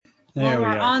Well, There we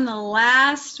we're are. on the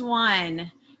last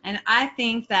one, and I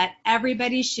think that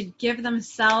everybody should give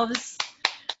themselves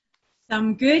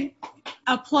some good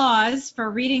applause for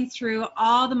reading through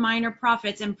all the minor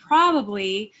prophets. And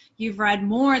probably you've read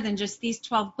more than just these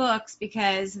 12 books,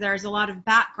 because there's a lot of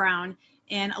background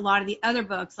in a lot of the other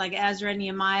books like Ezra,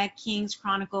 Nehemiah, Kings,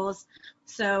 Chronicles.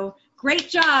 So great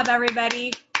job,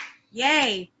 everybody.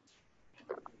 Yay.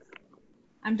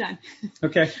 I'm done.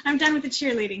 Okay. I'm done with the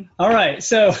cheerleading. All right.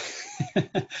 So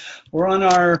we're on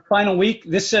our final week.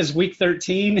 This says week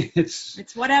 13.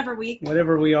 It's whatever week.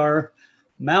 Whatever we are.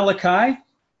 Malachi.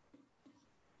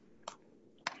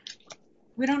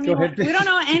 We don't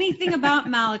know anything about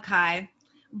Malachi,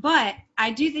 but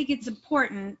I do think it's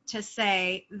important to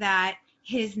say that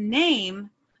his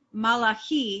name,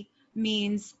 Malachi,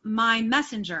 means my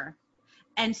messenger.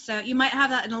 And so you might have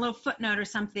that in a little footnote or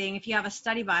something if you have a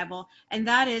study Bible. And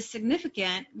that is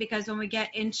significant because when we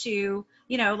get into,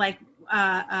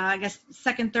 I guess,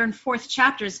 second, third, and fourth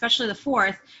chapters, especially the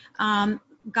fourth,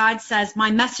 God says, my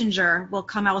messenger will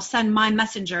come. I will send my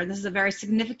messenger. This is a very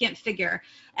significant figure.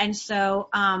 And so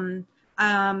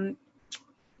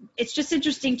it's just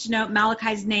interesting to note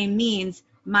Malachi's name means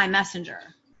my messenger.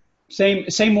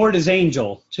 Same word as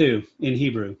angel, too, in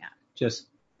Hebrew. Yeah. Just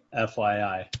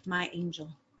FYI. My angel.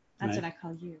 That's right. what I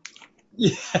call you.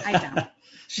 Yeah. I don't.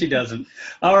 She doesn't.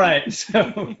 All right.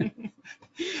 So,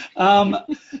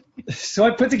 so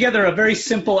I put together a very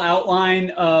simple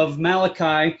outline of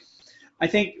Malachi. I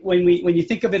think when you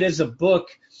think of it as a book,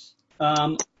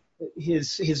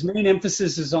 his main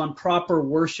emphasis is on proper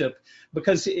worship,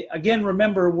 because again,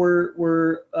 remember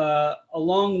we're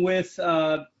along with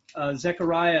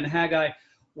Zechariah and Haggai,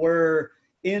 we're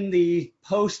in the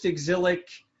post-exilic,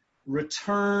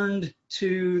 returned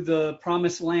to the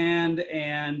promised land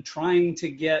and trying to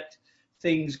get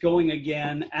things going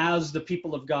again as the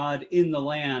people of God in the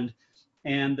land.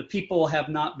 And the people have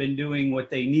not been doing what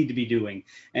they need to be doing.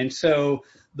 And so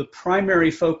the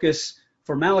primary focus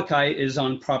for Malachi is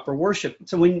on proper worship.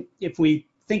 So if we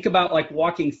think about like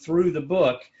walking through the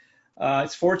book,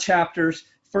 it's 4 chapters.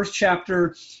 First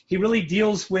chapter, he really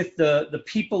deals with the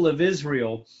people of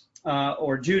Israel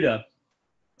or Judah.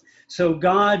 So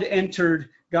God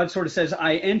sort of says,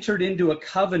 I entered into a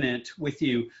covenant with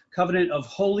you, covenant of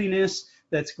holiness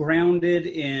that's grounded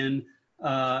in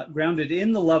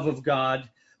the love of God,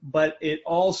 but it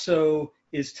also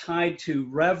is tied to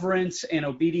reverence and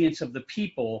obedience of the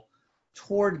people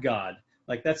toward God.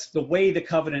 Like that's the way the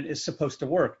covenant is supposed to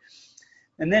work.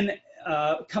 And then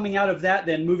coming out of that,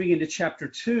 then moving into chapter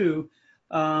 2,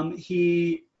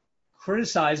 he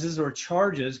criticizes or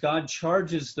God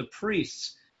charges the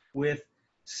priests with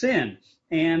sin.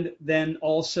 And then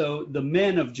also the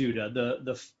men of Judah,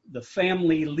 the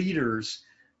family leaders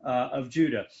of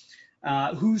Judah,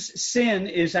 whose sin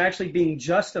is actually being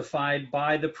justified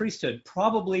by the priesthood,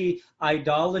 probably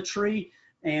idolatry,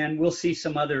 and we'll see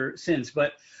some other sins.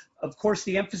 But of course,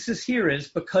 the emphasis here is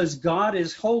because God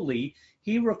is holy,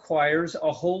 he requires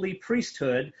a holy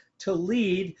priesthood to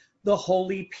lead the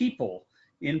holy people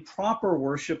in proper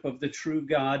worship of the true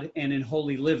God and in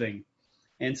holy living.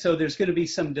 And so there's going to be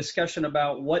some discussion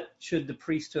about what should the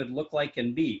priesthood look like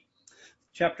and be.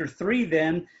 Chapter 3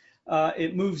 then,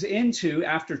 it moves into,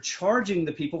 after charging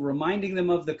the people, reminding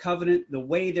them of the covenant, the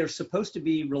way they're supposed to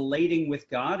be relating with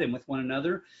God and with one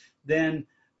another, then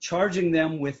charging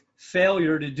them with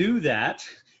failure to do that,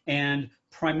 and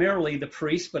primarily the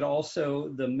priests, but also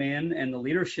the men and the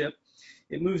leadership.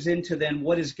 It moves into then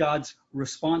what is God's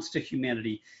response to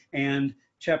humanity. And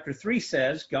chapter 3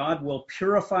 says God will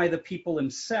purify the people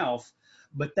himself,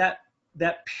 but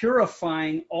that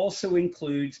purifying also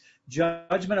includes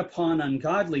judgment upon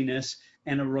ungodliness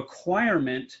and a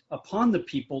requirement upon the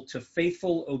people to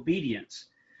faithful obedience.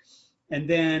 And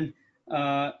then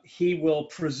he will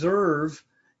preserve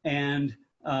and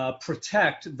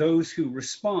protect those who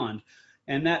respond.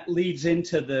 And that leads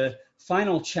into the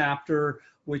final chapter,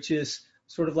 which is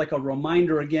sort of like a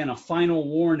reminder, again, a final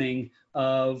warning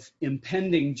of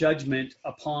impending judgment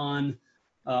upon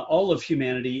all of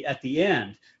humanity at the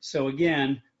end. So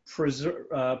again,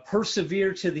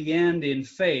 persevere to the end in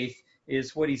faith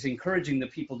is what he's encouraging the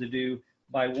people to do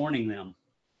by warning them.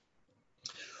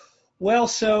 Well,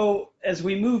 so as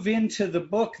we move into the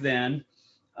book then,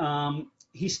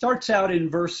 he starts out in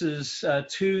verses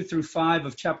 2 through 5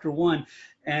 of chapter 1,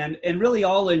 and really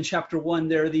all in chapter 1,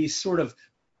 there are these sort of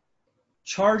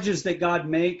charges that God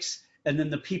makes, and then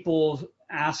the people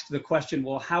ask the question,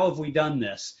 well, how have we done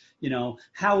this?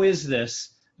 How is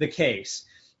this the case?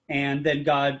 And then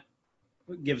God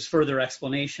gives further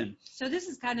explanation. So this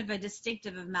is kind of a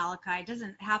distinctive of Malachi. It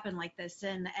doesn't happen like this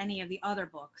in any of the other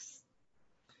books.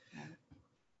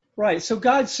 Right. So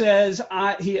God says,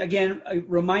 he again,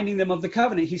 reminding them of the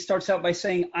covenant, he starts out by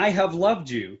saying, I have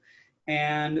loved you.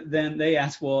 And then they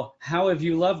ask, well, how have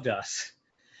you loved us?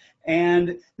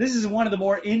 And this is one of the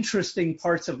more interesting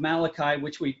parts of Malachi,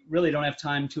 which we really don't have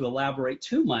time to elaborate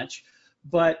too much.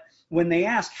 But when they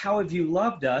ask, how have you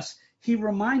loved us? He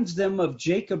reminds them of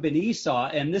Jacob and Esau.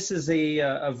 And this is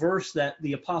a verse that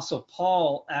the Apostle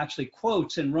Paul actually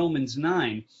quotes in Romans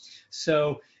 9.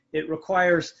 So it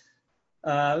requires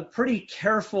pretty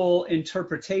careful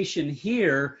interpretation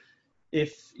here.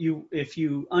 If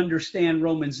you understand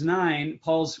Romans 9,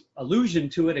 Paul's allusion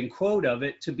to it and quote of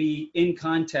it to be in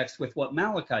context with what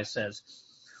Malachi says.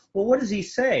 Well, what does he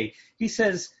say? He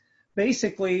says,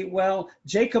 basically, well,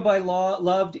 Jacob I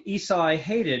loved, Esau I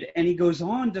hated. And he goes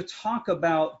on to talk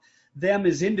about them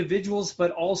as individuals, but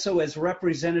also as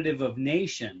representative of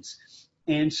nations.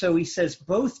 And so he says,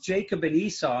 both Jacob and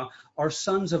Esau are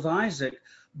sons of Isaac,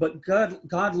 but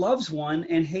God loves one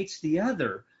and hates the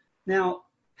other. Now,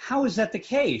 how is that the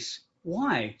case?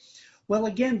 Why? Well,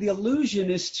 again, the allusion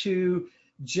is to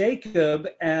Jacob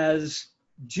as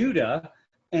Judah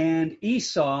and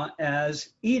Esau as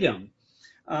Edom.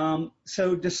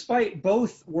 So despite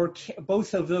both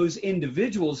of those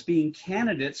individuals being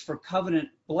candidates for covenant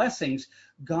blessings,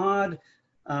 God's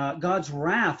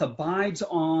wrath abides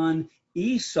on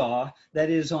Esau, that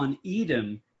is on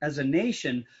Edom as a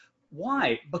nation.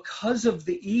 Why? Because of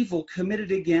the evil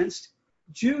committed against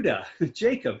Judah,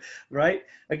 Jacob, right,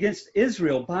 against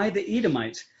Israel by the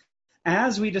Edomites,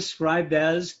 as we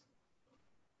discussed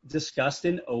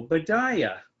in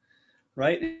Obadiah,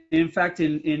 right? In fact,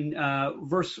 in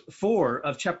verse 4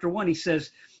 of chapter 1, he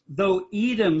says, though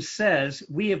Edom says,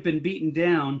 we have been beaten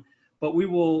down, but we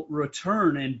will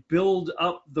return and build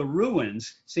up the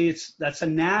ruins. See, that's a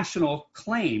national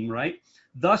claim, right?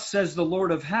 Thus says the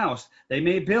Lord of hosts, they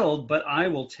may build, but I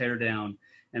will tear down.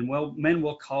 And men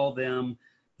will call them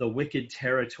the wicked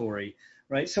territory,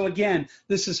 right? So again,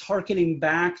 this is hearkening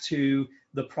back to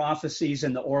the prophecies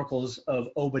and the oracles of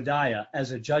Obadiah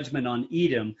as a judgment on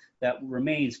Edom that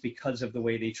remains because of the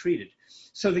way they treated.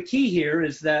 So the key here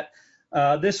is that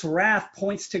this wrath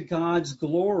points to God's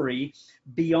glory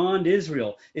beyond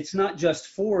Israel. It's not just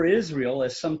for Israel,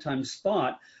 as sometimes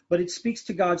thought, but it speaks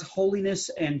to God's holiness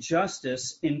and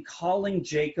justice in calling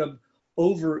Jacob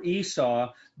over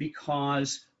Esau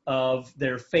because of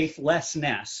their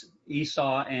faithlessness,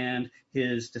 Esau and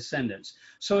his descendants.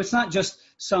 So it's not just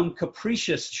some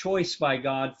capricious choice by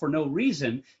God for no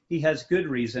reason. He has good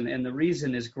reason, and the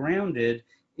reason is grounded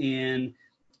in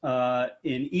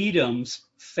Edom's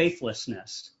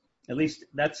faithlessness. At least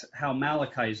that's how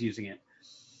Malachi is using it.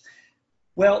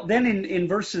 Well, then in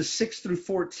verses 6 through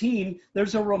 14,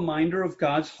 there's a reminder of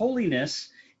God's holiness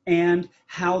and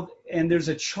there's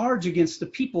a charge against the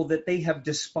people that they have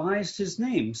despised his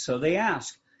name. So they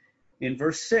ask in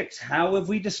verse 6, how have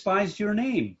we despised your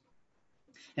name?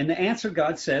 And the answer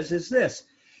God says is this: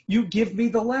 you give me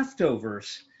the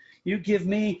leftovers. You give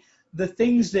me the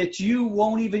things that you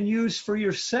won't even use for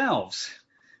yourselves,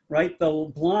 right?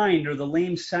 The blind or the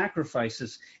lame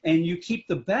sacrifices, and you keep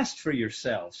the best for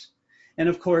yourselves. And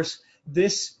of course,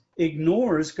 this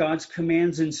ignores God's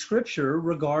commands in Scripture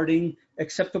regarding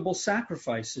acceptable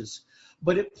sacrifices.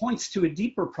 But it points to a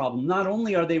deeper problem. Not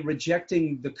only are they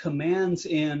rejecting the commands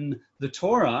in the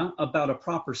Torah about a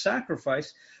proper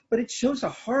sacrifice, but it shows a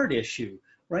heart issue,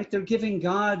 right? They're giving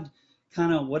God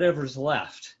kind of whatever's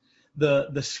left,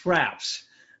 the scraps,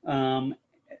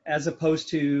 as opposed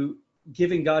to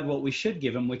giving God what we should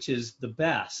give him, which is the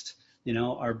best,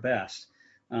 our best.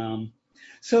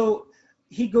 So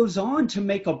he goes on to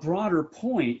make a broader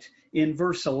point in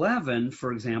verse 11,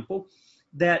 for example,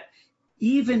 that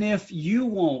even if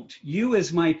you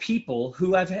as my people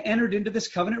who I've entered into this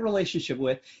covenant relationship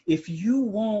with, if you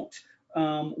won't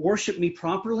worship me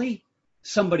properly,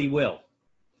 somebody will.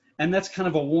 And that's kind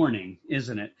of a warning,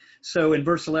 isn't it? So in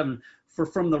verse 11, for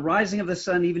from the rising of the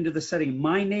sun even to the setting,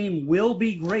 my name will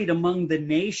be great among the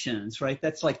nations, right?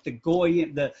 That's like the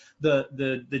Goyim,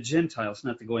 the Gentiles,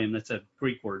 not the Goyim, that's a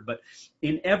Greek word. But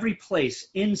in every place,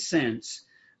 incense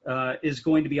is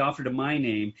going to be offered to my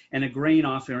name, and a grain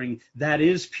offering that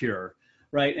is pure,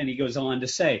 right? And he goes on to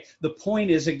say, the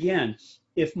point is, again,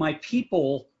 if my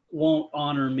people won't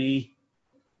honor me,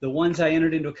 the ones I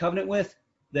entered into a covenant with,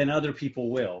 then other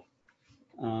people will,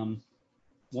 one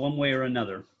way or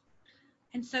another.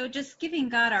 And so just giving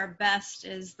God our best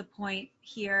is the point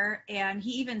here. And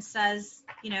he even says,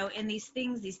 in these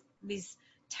things, these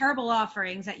terrible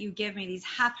offerings that you give me, these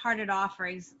half-hearted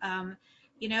offerings,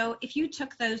 if you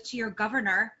took those to your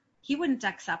governor he wouldn't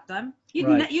accept them.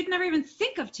 You'd never even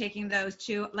think of taking those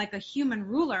to like a human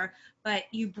ruler, but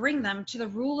you bring them to the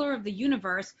ruler of the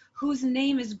universe, whose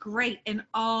name is great in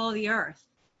all the earth,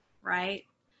 right?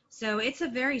 So it's a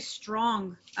very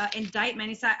strong indictment.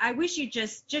 He said, I wish you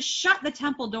just shut the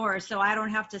temple doors so I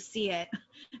don't have to see it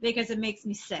because it makes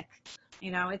me sick.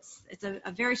 It's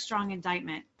a very strong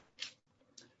indictment.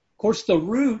 Of course, the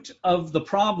root of the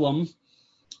problem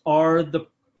are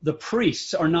the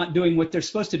priests are not doing what they're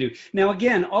supposed to do. Now,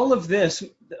 again, all of this,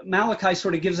 Malachi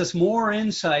sort of gives us more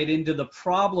insight into the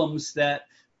problems that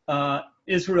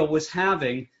Israel was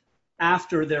having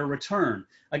after their return.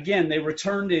 Again, they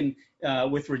returned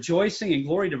with rejoicing and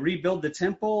glory to rebuild the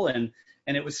temple, and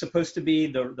it was supposed to be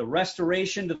the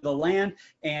restoration to the land,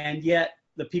 and yet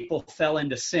the people fell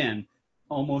into sin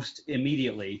almost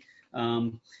immediately.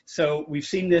 So we've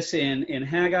seen this in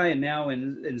Haggai, and now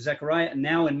in Zechariah, and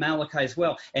now in Malachi as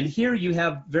well. And here you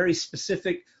have very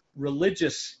specific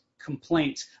religious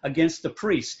complaints against the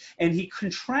priests. And he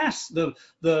contrasts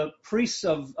the priests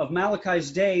of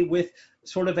Malachi's day with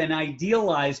sort of an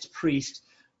idealized priest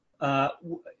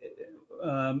in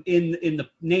the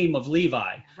name of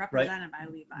Levi.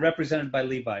 Represented by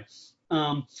Levi.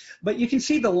 But you can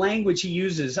see the language he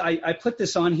uses. I put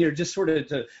this on here just sort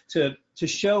of to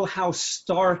show how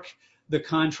stark the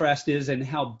contrast is and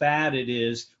how bad it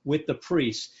is with the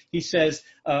priests. He says,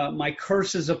 my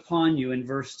curse is upon you in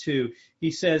verse 2.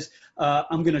 He says,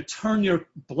 I'm going to turn your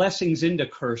blessings into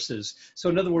curses. So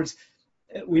in other words,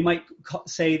 we might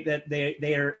say that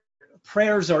their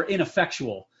prayers are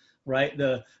ineffectual, right?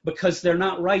 Because they're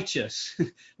not righteous,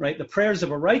 right? The prayers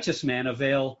of a righteous man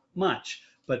avail much,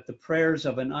 but the prayers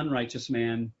of an unrighteous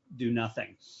man do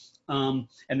nothing. And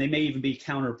they may even be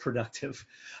counterproductive.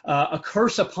 A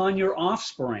curse upon your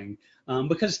offspring,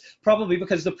 because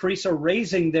the priests are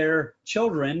raising their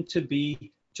children to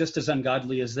be just as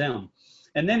ungodly as them.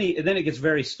 And then it gets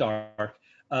very stark.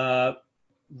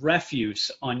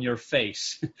 Refuse on your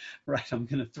face, right? I'm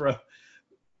going to throw,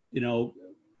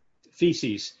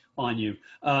 feces on you.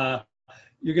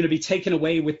 You're going to be taken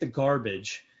away with the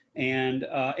garbage. And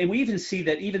we even see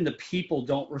that even the people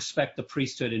don't respect the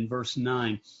priesthood in verse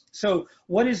 9. So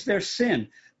what is their sin?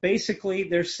 Basically,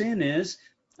 their sin is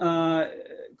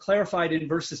clarified in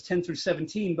verses 10 through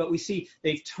 17, but we see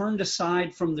they've turned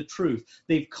aside from the truth.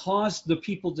 They've caused the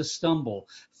people to stumble.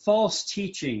 False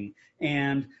teaching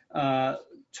and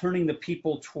turning the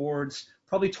people towards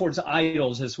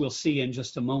idols, as we'll see in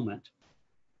just a moment.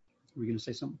 Were you going to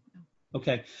say something?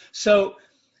 Okay. So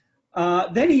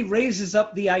then he raises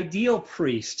up the ideal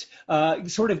priest,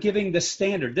 sort of giving the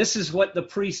standard. This is what the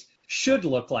priest should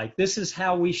look like. This is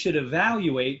how we should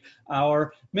evaluate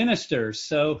our ministers.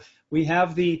 So we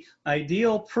have the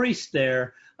ideal priest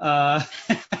there.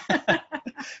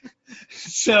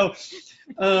 So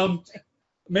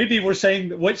maybe we're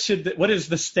saying what is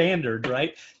the standard,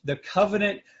 right? The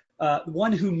covenant,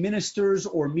 one who ministers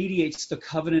or mediates the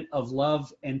covenant of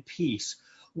love and peace.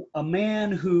 A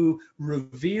man who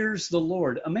reveres the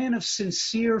Lord, a man of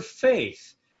sincere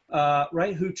faith,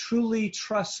 right, who truly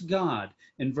trusts God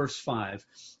in verse 5,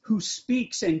 who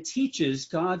speaks and teaches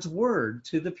God's word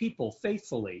to the people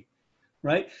faithfully,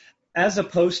 right, as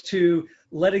opposed to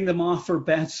letting them offer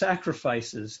bad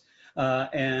sacrifices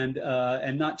and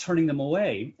not turning them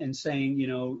away and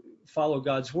saying, follow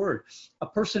God's word. A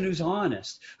person who's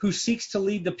honest, who seeks to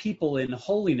lead the people in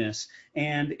holiness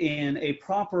and in a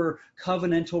proper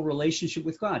covenantal relationship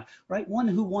with God, right? One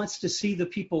who wants to see the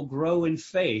people grow in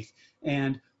faith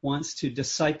and wants to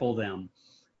disciple them.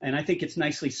 And I think it's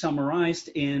nicely summarized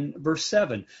in verse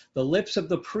 7. The lips of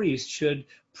the priest should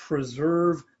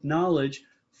preserve knowledge,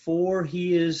 for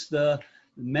he is the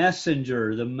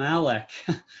messenger, the Malek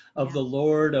of the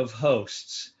Lord of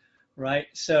hosts, right?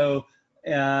 So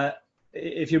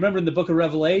if you remember in the book of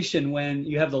Revelation, when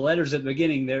you have the letters at the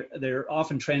beginning, they're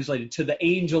often translated to the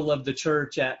angel of the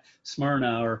church at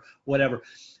Smyrna or whatever.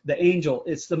 The angel,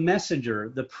 it's the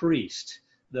messenger, the priest.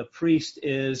 The priest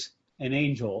is an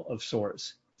angel of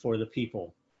sorts for the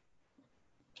people.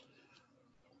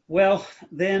 Well,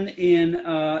 then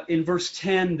in verse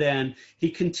 10, then he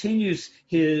continues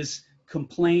his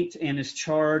complaint and his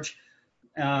charge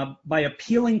by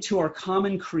appealing to our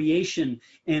common creation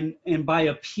and by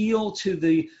appeal to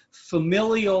the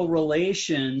familial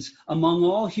relations among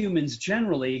all humans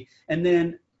generally, and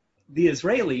then the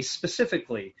Israelis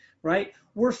specifically, right?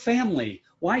 We're family.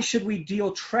 Why should we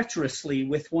deal treacherously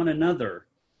with one another?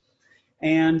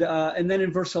 And then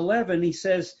in verse 11, he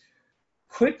says,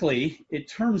 quickly, it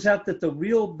turns out that the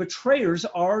real betrayers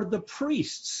are the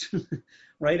priests,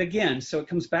 right? Again, so it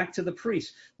comes back to the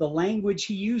priest. The language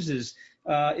he uses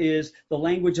is the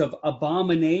language of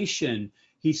abomination.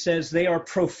 He says they are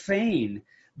profane.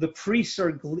 The priests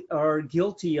are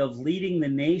guilty of leading the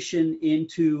nation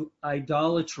into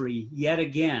idolatry yet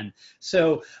again.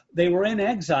 So they were in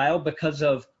exile because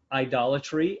of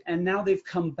idolatry, and now they've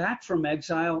come back from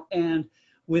exile, and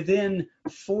within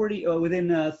 30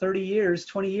 years,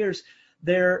 20 years,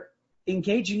 they're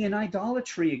engaging in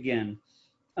idolatry again.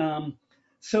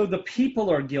 So the people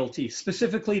are guilty,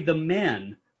 specifically the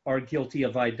men are guilty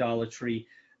of idolatry,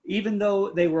 even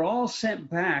though they were all sent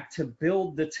back to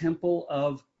build the temple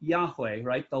of Yahweh,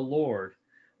 right, the Lord.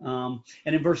 And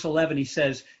in verse 11, he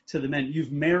says to the men,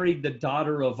 you've married the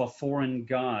daughter of a foreign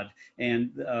god.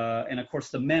 And of course,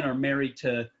 the men are married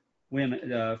to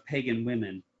women, pagan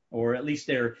women, or at least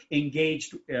they're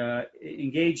engaged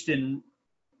in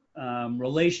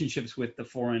relationships with the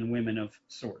foreign women of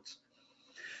sorts.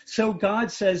 So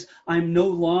God says, I'm no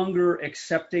longer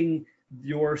accepting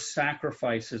your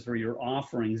sacrifices or your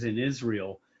offerings in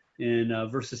Israel in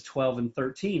verses 12 and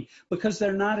 13, because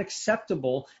they're not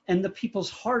acceptable and the people's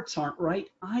hearts aren't right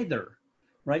either,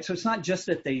 right? So it's not just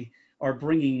that they are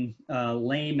bringing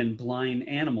lame and blind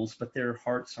animals, but their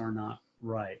hearts are not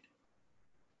right.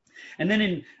 And then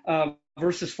in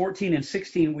verses 14 and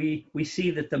 16, we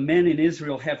see that the men in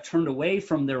Israel have turned away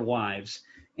from their wives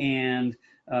and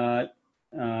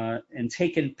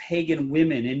taken pagan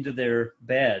women into their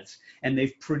beds, and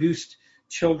they've produced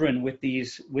children with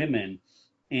these women.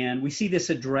 And we see this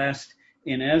addressed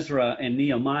in Ezra and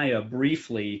Nehemiah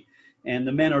briefly, and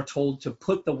the men are told to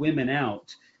put the women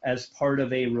out as part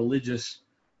of a religious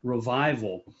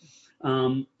revival.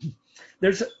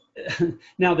 There's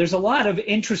a lot of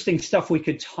interesting stuff we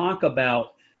could talk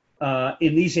about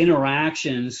in these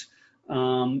interactions.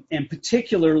 And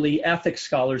particularly ethics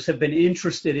scholars have been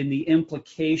interested in the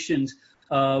implications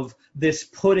of this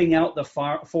putting out the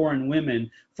foreign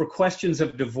women for questions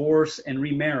of divorce and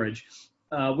remarriage.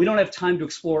 We don't have time to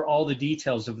explore all the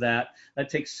details of that. That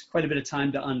takes quite a bit of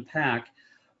time to unpack.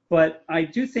 But I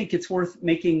do think it's worth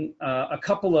making a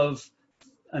couple of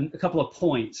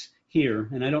points here,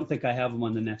 and I don't think I have them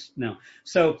on the next. No.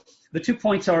 So the 2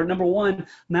 points are, number one,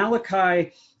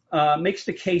 Malachi makes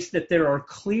the case that there are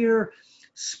clear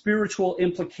spiritual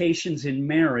implications in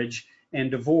marriage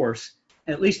and divorce.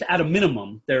 At least at a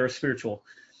minimum, there are spiritual.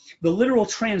 The literal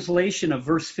translation of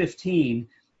verse 15.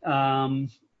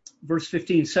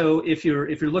 So if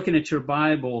you're looking at your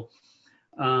Bible,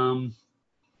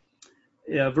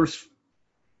 verse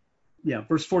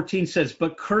 14 says,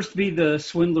 "But cursed be the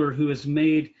swindler who has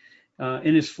made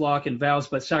in his flock and vows,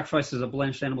 but sacrifices a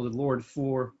blanched animal to the Lord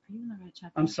for." Are you in the right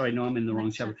chapter? I'm sorry, no, I'm in the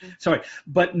wrong chapter. Sorry,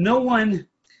 but no one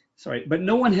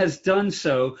has done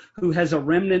so who has a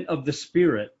remnant of the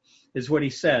Spirit, is what he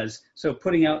says. So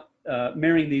putting out,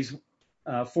 marrying these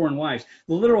foreign wives.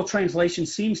 The literal translation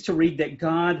seems to read that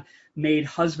God made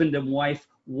husband and wife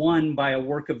one by a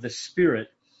work of the Spirit,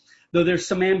 though there's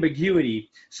some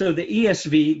ambiguity. So the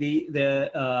ESV,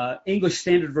 the English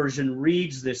Standard Version,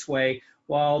 reads this way,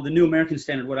 while the New American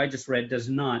Standard, what I just read, does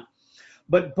not.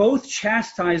 But both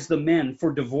chastise the men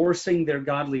for divorcing their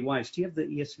godly wives. Do you have the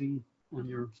ESV on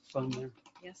your phone there?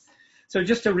 Yes. So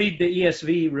just to read the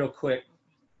ESV real quick.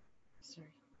 Sorry.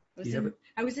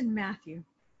 I was in Matthew.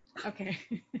 Okay.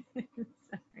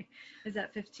 Sorry. Is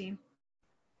that 15?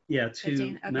 Yeah,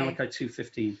 15? Okay. Malachi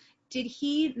 2:15. Did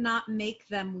he not make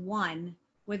them one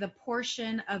with a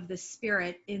portion of the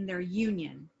Spirit in their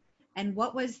union? And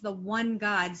what was the one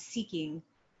God seeking?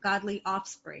 Godly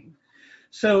offspring.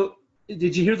 So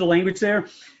did you hear the language there?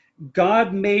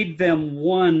 God made them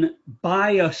one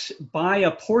by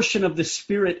a portion of the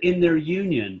Spirit in their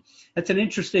union. That's an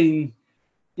interesting,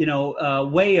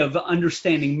 way of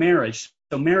understanding marriage.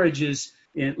 So marriage is,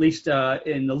 at least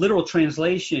in the literal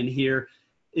translation here,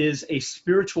 is a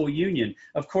spiritual union.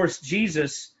 Of course,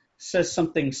 Jesus says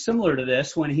something similar to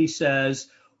this when he says,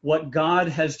 "What God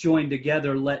has joined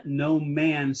together, let no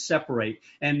man separate."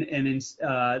 And in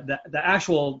the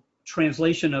actual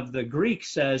translation of the Greek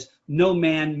says, "No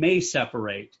man may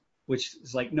separate," which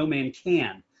is like no man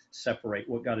can separate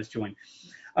what God has joined.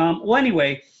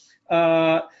 Anyway,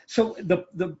 so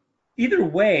the either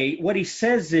way, what he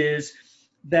says is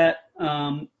that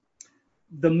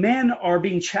the men are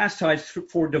being chastised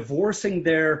for divorcing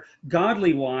their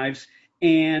godly wives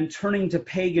and turning to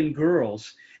pagan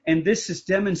girls. And this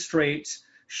demonstrates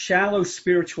shallow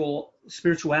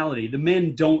spirituality. The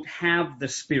men don't have the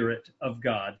Spirit of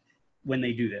God when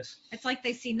they do this. It's like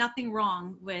they see nothing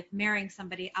wrong with marrying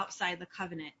somebody outside the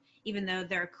covenant, even though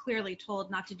they're clearly told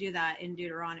not to do that in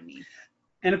Deuteronomy.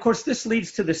 And of course, this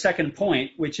leads to the second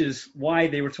point, which is why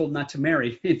they were told not to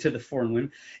marry into the foreign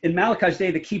women. In Malachi's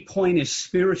day, the key point is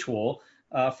spiritual.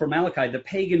 For Malachi, the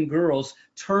pagan girls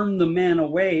turned the men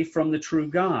away from the true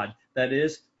God, that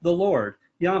is, the Lord,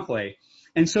 Yahweh.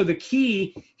 And so the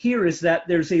key here is that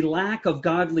there's a lack of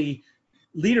godly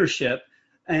leadership,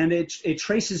 and it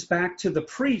traces back to the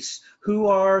priests who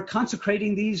are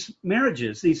consecrating these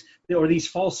marriages, these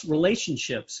false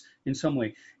relationships in some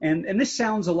way. And this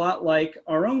sounds a lot like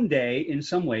our own day in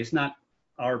some ways, not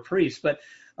our priests,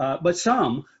 but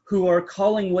some who are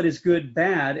calling what is good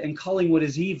bad and calling what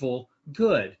is evil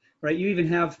good, right? You even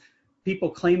have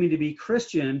people claiming to be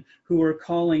Christian who are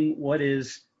calling what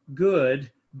is good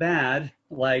bad,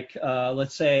 like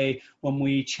let's say when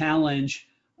we challenge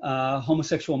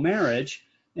homosexual marriage,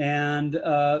 and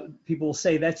people will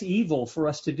say that's evil for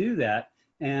us to do that,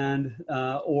 and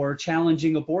or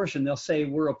challenging abortion, they'll say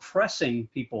we're oppressing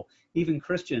people, even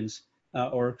Christians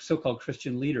or so-called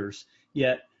Christian leaders,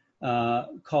 yet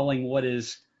calling what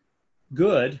is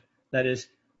good, that is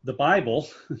the Bible,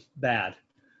 bad.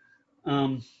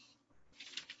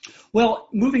 Well,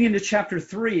 moving into chapter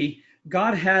 3,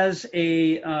 God has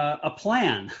a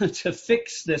plan to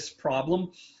fix this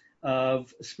problem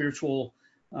of spiritual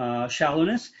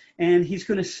shallowness, and he's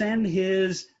going to send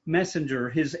his messenger,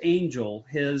 his angel,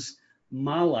 his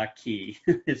Malachi,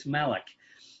 his Malach.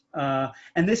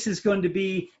 And this is going to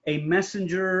be a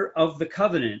messenger of the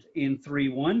covenant in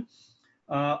 3:1.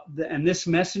 And this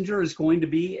messenger is going to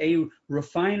be a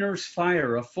refiner's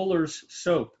fire, a fuller's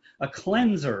soap, a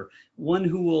cleanser, one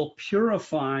who will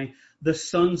purify the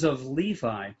sons of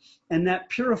Levi. And that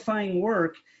purifying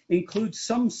work seems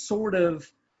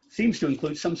to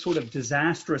include some sort of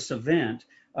disastrous event.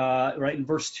 Right in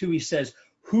verse 2, he says,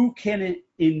 who can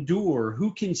endure?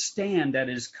 Who can stand that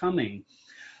is coming?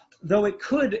 Though it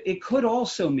could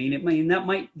also mean,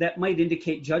 that might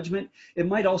indicate judgment. It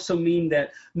might also mean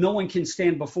that no one can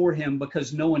stand before him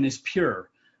because no one is pure,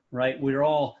 right? We're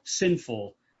all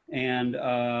sinful, and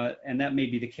that may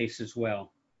be the case as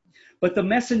well. But the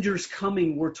messenger's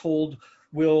coming, we're told,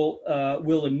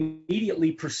 will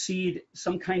immediately precede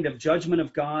some kind of judgment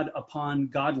of God upon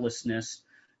godlessness,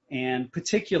 and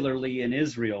particularly in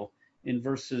Israel, in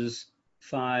verses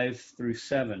 5 through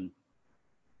 7.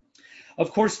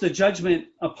 Of course, the judgment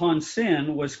upon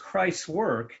sin was Christ's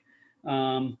work,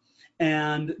 and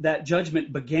that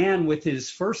judgment began with his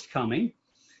first coming,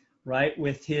 right?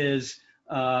 With his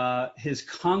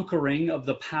conquering of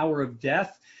the power of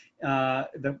death,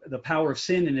 the power of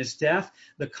sin in his death,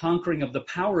 the conquering of the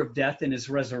power of death in his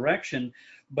resurrection.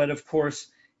 But of course,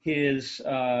 his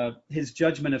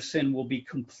judgment of sin will be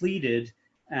completed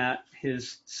at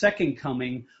his second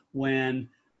coming, when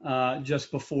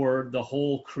just before the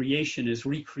whole creation is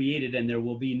recreated, and there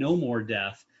will be no more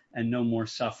death and no more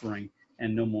suffering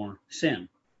and no more sin.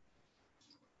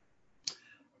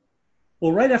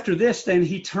 Well, right after this, then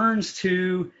he turns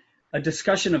to a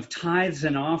discussion of tithes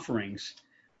and offerings.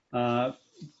 God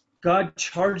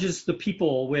charges the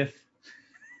people with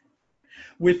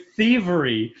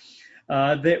thievery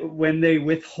that when they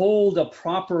withhold a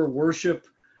proper worship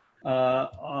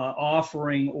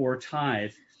offering or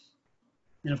tithe.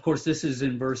 And of course, this is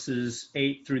in verses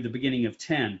 8 through the beginning of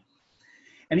 10.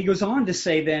 And he goes on to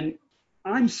say then,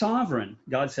 I'm sovereign,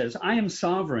 God says, I am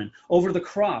sovereign over the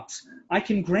crops. I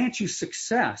can grant you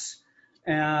success.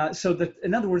 So that,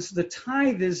 in other words, the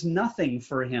tithe is nothing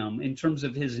for him in terms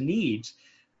of his needs.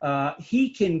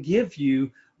 He can give you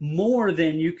more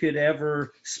than you could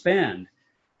ever spend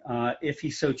if he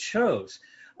so chose.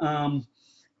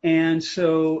 And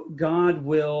so God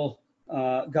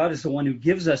is the one who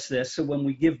gives us this. So when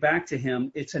we give back to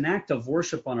him, it's an act of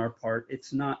worship on our part.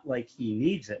 It's not like he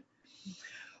needs it.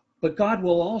 But God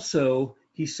will also,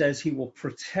 he says, he will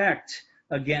protect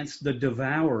against the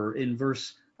devourer in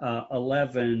verse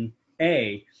 11a.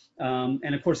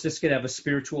 And of course, this could have a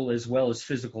spiritual as well as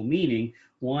physical meaning.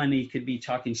 One, he could be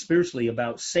talking spiritually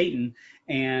about Satan,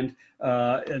 and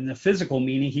in the physical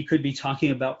meaning, he could be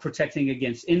talking about protecting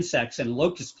against insects and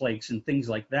locust plagues and things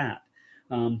like that.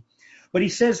 But he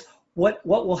says what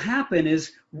will happen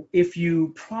is if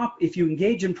you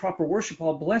engage in proper worship,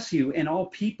 I'll bless you, and all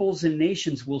peoples and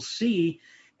nations will see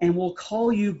and will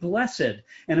call you blessed.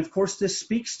 And of course, this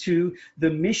speaks to the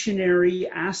missionary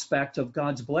aspect of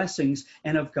God's blessings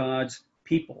and of God's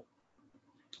people.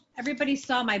 Everybody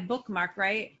saw my bookmark,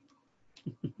 right?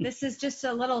 This is just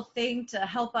a little thing to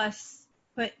help us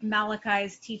put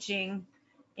Malachi's teaching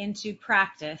into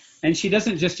practice. And she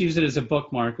doesn't just use it as a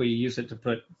bookmark, we use it to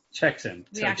put checks in.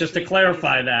 So just to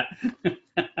clarify that.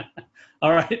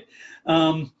 All right.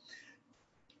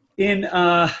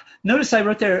 Notice I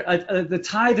wrote there, the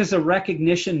tithe is a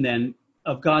recognition then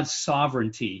of God's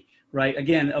sovereignty, right?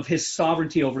 Again, of his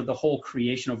sovereignty over the whole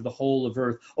creation, over the whole of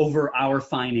earth, over our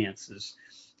finances.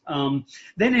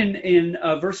 Then in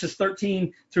verses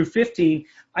 13 through 15,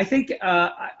 I think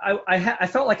I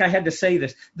felt like I had to say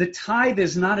this. The tithe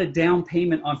is not a down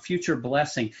payment on future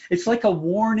blessing. It's like a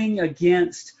warning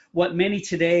against what many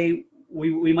today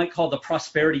we might call the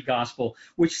prosperity gospel,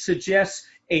 which suggests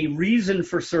a reason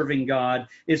for serving God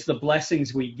is the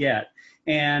blessings we get.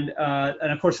 And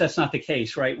of course, that's not the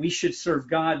case, right? We should serve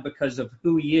God because of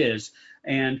who he is.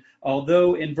 And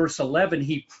although in verse 11,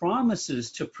 he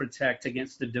promises to protect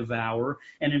against the devourer,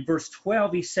 and in verse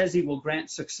 12, he says he will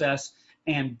grant success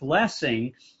and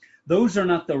blessing, those are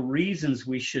not the reasons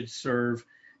we should serve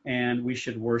and we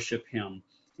should worship him.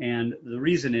 And the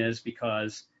reason is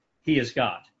because he is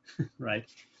God, right?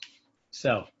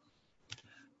 So,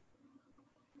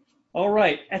 all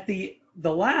right, at the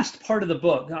last part of the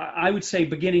book, I would say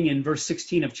beginning in verse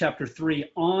 16 of chapter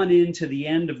 3 on into the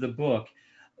end of the book,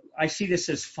 I see this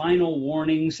as final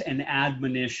warnings and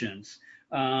admonitions.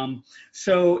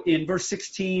 So in verse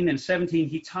 16 and 17,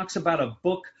 he talks about a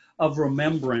book of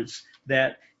remembrance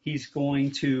that he's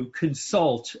going to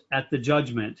consult at the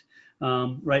judgment.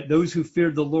 Right? Those who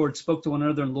feared the Lord spoke to one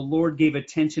another, and the Lord gave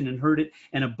attention and heard it,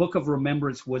 and a book of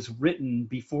remembrance was written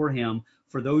before him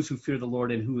for those who fear the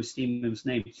Lord and who esteem his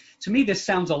name. To me, this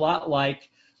sounds a lot like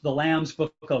the Lamb's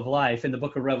book of life in the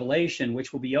book of Revelation,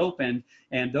 which will be opened,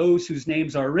 and those whose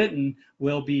names are written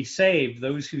will be saved.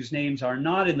 Those whose names are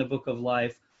not in the book of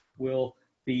life will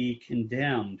be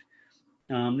condemned.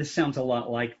 This sounds a lot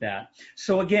like that.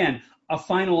 So again, a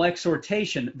final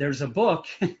exhortation. There's a book,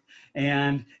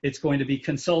 and it's going to be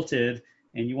consulted,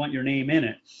 and you want your name in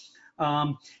it.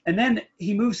 And then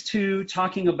he moves to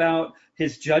talking about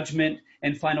his judgment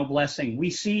and final blessing.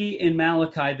 We see in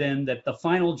Malachi then that the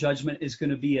final judgment is going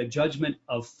to be a judgment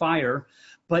of fire,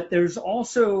 but there's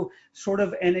also sort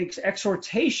of an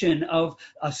exhortation of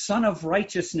a son of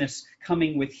righteousness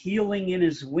coming with healing in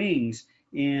his wings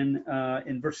in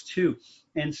verse 2.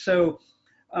 And so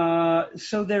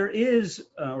there is,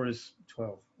 or is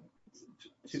 12?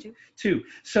 2.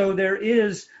 So there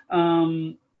is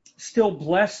still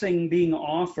blessing being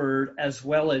offered as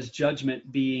well as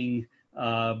judgment being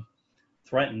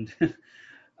threatened.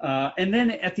 And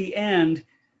then at the end,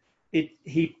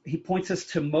 he points us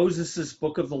to Moses'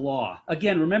 book of the law.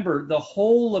 Again, remember, the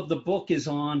whole of the book is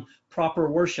on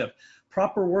proper worship.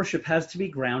 Proper worship has to be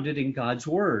grounded in God's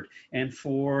word. And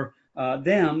for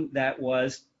them, that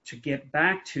was to get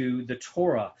back to the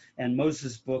Torah and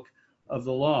Moses' book of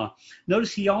the law.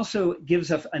 Notice he also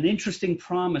gives us an interesting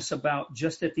promise about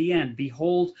just at the end.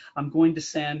 Behold, I'm going to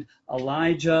send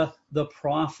Elijah the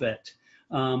prophet.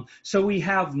 So we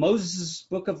have Moses'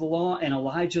 book of the law and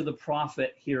Elijah the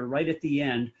prophet here right at the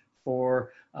end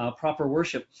for proper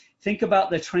worship. Think about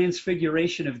the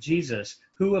transfiguration of Jesus.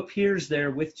 Who appears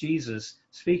there with Jesus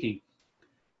speaking?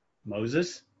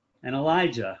 Moses and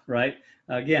Elijah, right?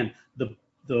 Again, the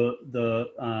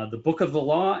book of the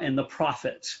law and the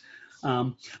prophets.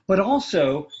 But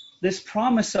also, this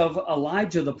promise of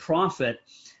Elijah the prophet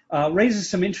raises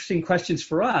some interesting questions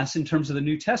for us in terms of the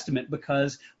New Testament,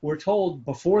 because we're told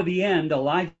before the end,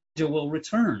 Elijah will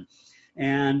return.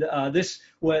 And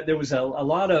there was a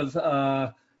lot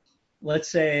of, let's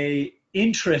say,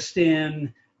 interest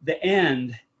in the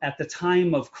end at the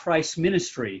time of Christ's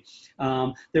ministry.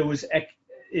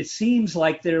 It seems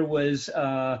like there was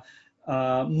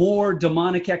more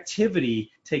demonic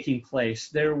activity taking place.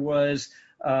 There was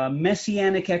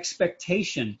messianic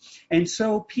expectation. And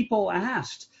so people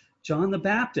asked John the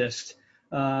Baptist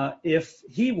if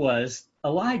he was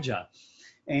Elijah.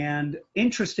 And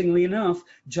interestingly enough,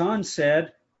 John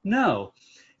said no.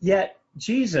 Yet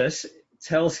Jesus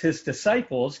tells his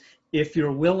disciples, if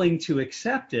you're willing to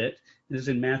accept it, this is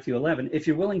in Matthew 11, if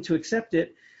you're willing to accept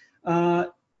it,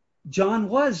 John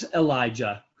was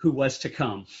Elijah who was to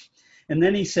come. And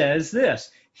then he says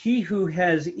this, he who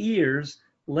has ears,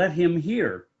 let him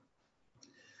hear.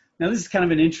 Now, this is kind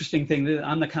of an interesting thing.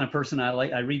 I'm the kind of person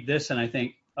I read this and I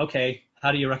think, okay,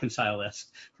 how do you reconcile this,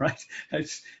 right?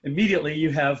 Immediately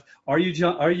you have, are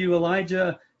you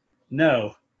Elijah?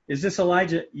 No. Is this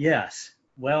Elijah? Yes.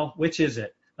 Well, which is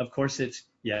it? Of course, it's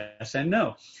yes and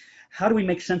no. How do we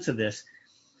make sense of this?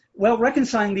 Well,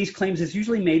 reconciling these claims is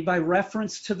usually made by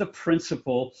reference to the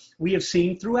principle we have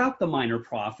seen throughout the minor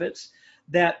prophets,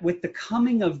 that with the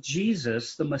coming of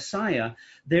Jesus, the Messiah,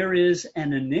 there is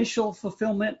an initial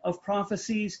fulfillment of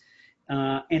prophecies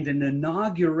and an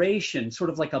inauguration, sort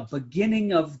of like a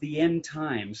beginning of the end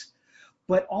times.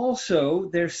 but also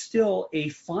there's still a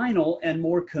final and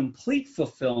more complete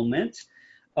fulfillment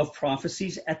of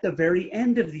prophecies at the very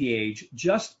end of the age,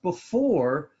 just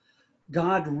before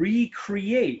God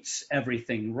recreates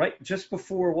everything, right? Just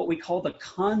before what we call the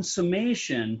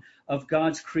consummation of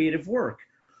God's creative work.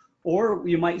 Or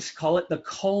you might call it the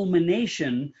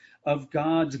culmination of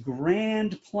God's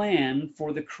grand plan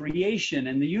for the creation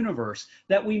and the universe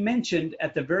that we mentioned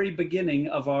at the very beginning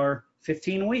of our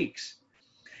 15 weeks.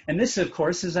 And this, of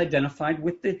course, is identified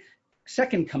with the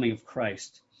second coming of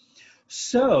Christ.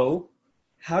 So,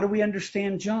 how do we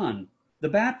understand John the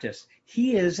Baptist?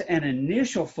 He is an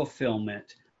initial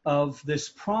fulfillment of this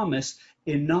promise,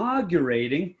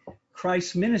 inaugurating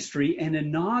Christ's ministry and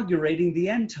inaugurating the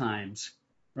end times,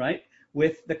 right,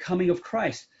 with the coming of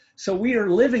Christ. So we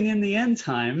are living in the end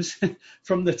times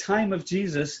from the time of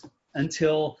Jesus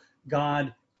until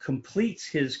God completes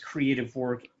his creative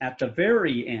work at the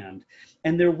very end.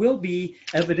 And there will be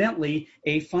evidently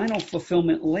a final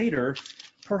fulfillment later,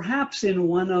 perhaps in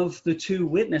one of the two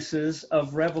witnesses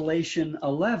of Revelation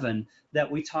 11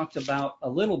 that we talked about a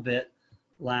little bit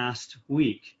last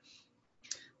week.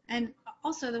 And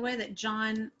also the way that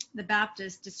John the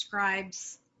Baptist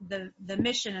describes the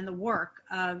mission and the work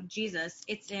of Jesus,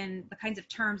 it's in the kinds of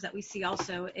terms that we see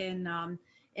also in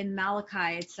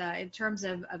Malachi. It's in terms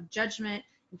of judgment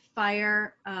and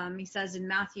fire. He says in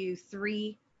Matthew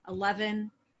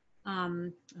 3:11,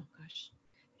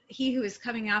 he who is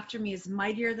coming after me is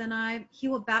mightier than I. He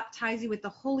will baptize you with the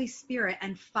Holy Spirit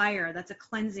and fire. That's a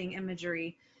cleansing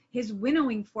imagery. His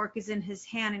winnowing fork is in his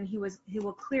hand, and he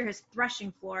will clear his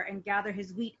threshing floor and gather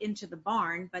his wheat into the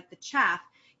barn, but the chaff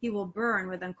he will burn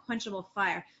with unquenchable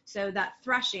fire. So that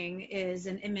threshing is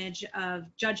an image of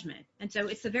judgment. And so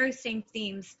it's the very same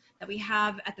themes that we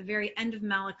have at the very end of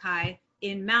Malachi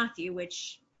in Matthew,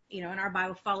 which, in our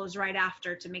Bible follows right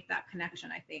after to make that connection,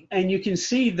 I think. And you can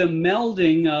see the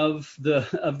melding of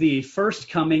the first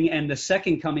coming and the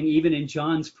second coming, even in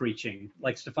John's preaching,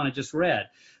 like Stefana just read.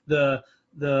 The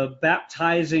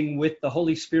baptizing with the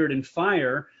Holy Spirit and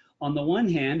fire, on the one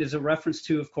hand, is a reference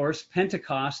to, of course,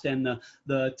 Pentecost and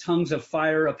the tongues of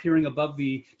fire appearing above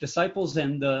the disciples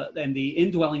and the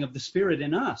indwelling of the Spirit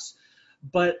in us.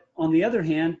 But on the other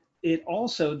hand, it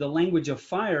also, the language of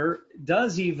fire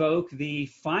does evoke the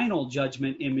final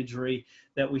judgment imagery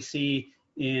that we see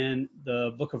in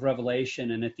the book of Revelation,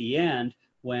 and at the end,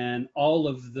 when all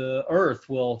of the earth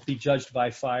will be judged by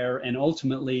fire, and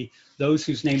ultimately those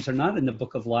whose names are not in the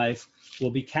book of life will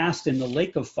be cast in the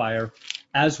lake of fire,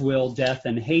 as will death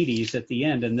and Hades at the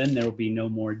end, and then there will be no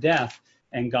more death,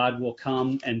 and God will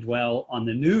come and dwell on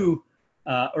the new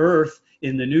earth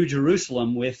in the new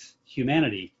Jerusalem with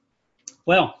humanity.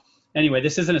 Well, anyway,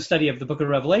 this isn't a study of the book of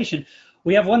Revelation.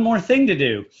 We have one more thing to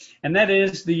do, and that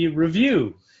is the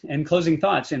review and closing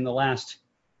thoughts in the last,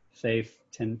 say,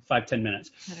 5-10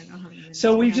 minutes. I don't know how many minutes.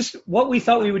 So what we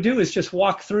thought we would do is just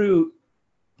walk through,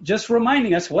 just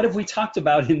reminding us, what have we talked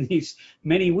about in these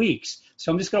many weeks?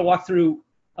 So I'm just going to walk through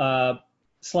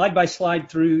slide by slide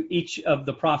through each of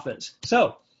the prophets.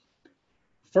 So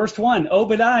first one,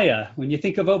 Obadiah. When you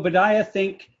think of Obadiah,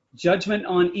 think judgment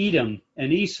on Edom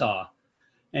and Esau.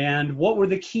 And what were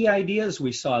the key ideas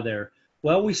we saw there?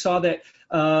 Well, we saw that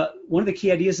one of the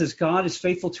key ideas is God is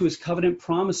faithful to his covenant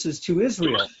promises to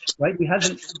Israel, right? He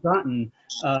hasn't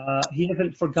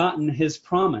forgotten his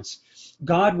promise.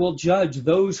 God will judge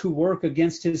those who work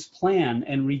against his plan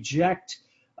and reject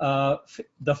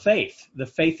the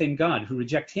faith in God, who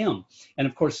reject him. And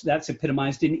of course, that's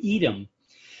epitomized in Edom.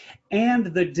 And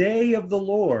the day of the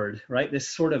Lord, right? This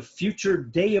sort of future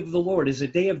day of the Lord is a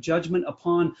day of judgment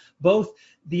upon both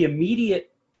the immediate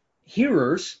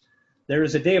hearers. There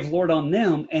is a day of Lord on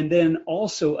them, and then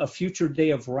also a future day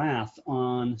of wrath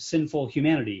on sinful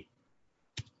humanity.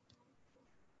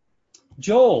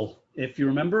 Joel, if you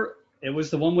remember, it was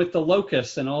the one with the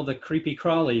locusts and all the creepy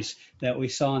crawlies that we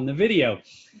saw in the video.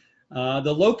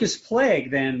 The locust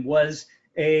plague then was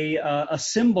a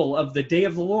symbol of the day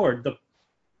of the Lord.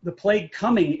 The plague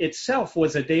coming itself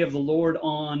was a day of the Lord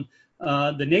on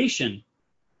the nation,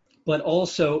 but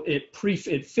also it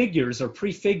prefigures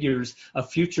a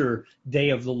future day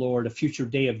of the Lord, a future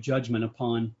day of judgment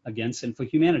upon, again, sinful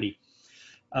humanity.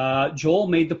 Joel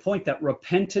made the point that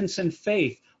repentance and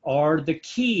faith are the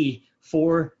key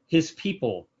for his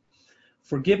people.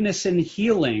 Forgiveness and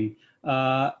healing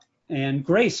and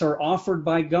grace are offered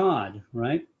by God,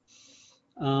 right?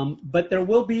 But there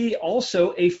will be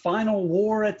also a final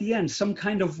war at the end, some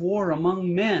kind of war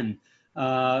among men,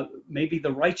 maybe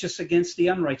the righteous against the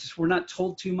unrighteous. We're not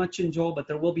told too much in Joel, but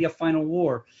there will be a final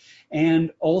war.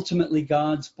 And ultimately,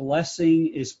 God's blessing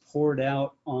is poured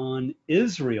out on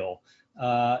Israel,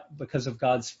 because of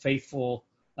God's faithful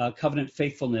covenant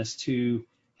faithfulness to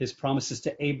his promises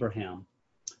to Abraham.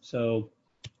 So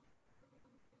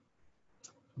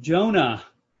Jonah,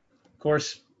 of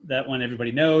course, that one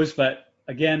everybody knows, but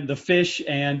again, the fish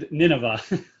and Nineveh,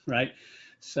 right?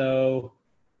 So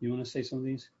you want to say some of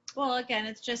these? Well, again,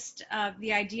 it's just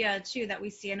the idea, too, that we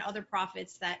see in other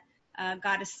prophets that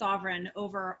God is sovereign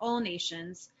over all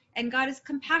nations, and God is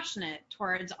compassionate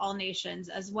towards all nations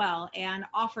as well, and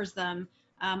offers them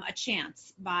a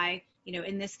chance by,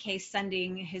 in this case,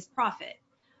 sending his prophet.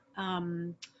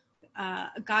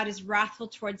 God is wrathful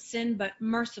towards sin, but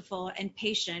merciful and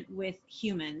patient with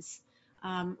humans.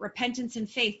 Repentance and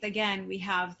faith, again, we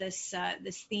have this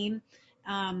theme.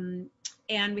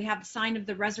 And we have the sign of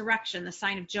the resurrection, the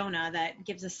sign of Jonah, that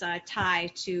gives us a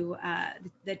tie to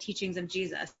the teachings of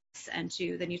Jesus and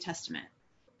to the New Testament.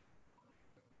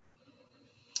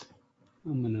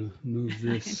 I'm going to move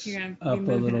this up a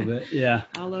moving little bit. Yeah,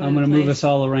 I'm going to move us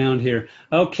all around here.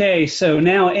 Okay, so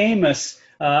now Amos,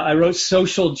 I wrote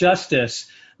social justice,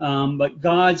 but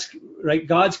God's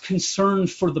concern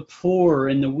for the poor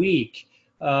and the weak.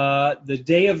 The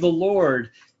day of the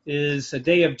Lord is a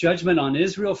day of judgment on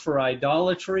Israel for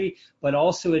idolatry, but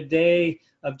also a day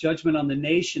of judgment on the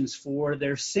nations for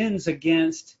their sins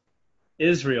against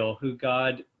Israel, who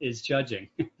God is judging.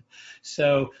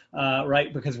 So,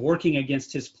 because working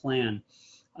against his plan.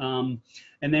 And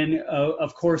then,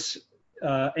 of course,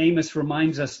 Amos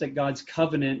reminds us that God's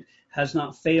covenant has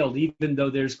not failed, even though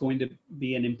there's going to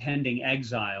be an impending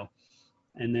exile.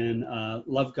 And then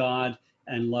love God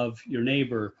and love your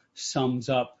neighbor sums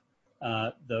up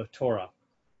the Torah.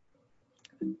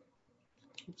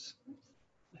 Oops,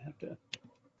 I have to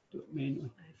do it manually.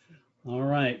 All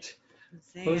right.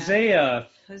 Hosea.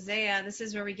 This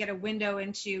is where we get a window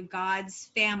into God's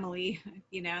family,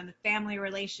 and the family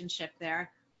relationship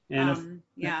there. And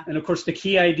of course, the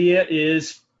key idea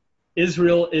is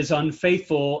Israel is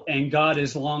unfaithful and God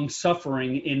is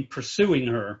long-suffering in pursuing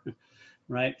her,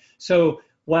 right? So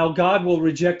while God will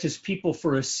reject his people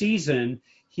for a season,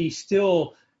 he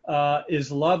still is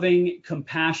loving,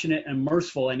 compassionate, and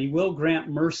merciful, and he will grant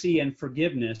mercy and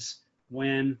forgiveness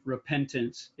when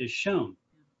repentance is shown.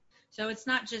 So it's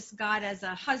not just God as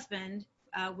a husband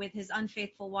with his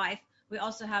unfaithful wife. We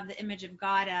also have the image of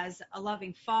God as a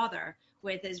loving father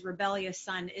with his rebellious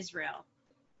son Israel.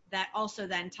 That also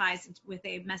then ties with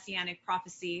a messianic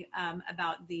prophecy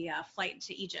about the flight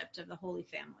to Egypt of the Holy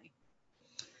Family.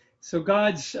 So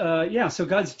God's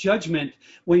judgment,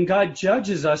 when God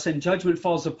judges us and judgment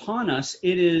falls upon us,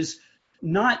 it is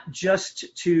not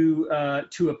just to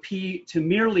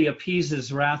merely appease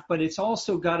his wrath, but it's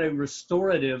also got a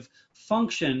restorative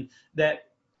function that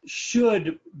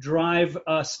should drive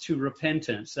us to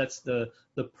repentance. That's the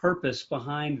purpose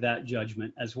behind that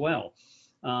judgment as well.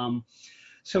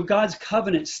 So God's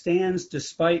covenant stands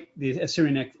despite the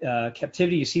Assyrian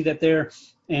captivity. You see that there.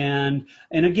 And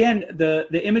again,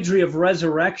 the imagery of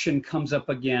resurrection comes up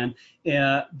again,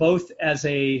 both as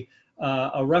a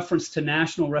reference to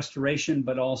national restoration,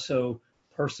 but also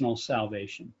personal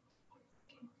salvation.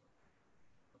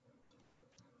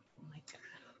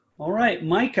 All right,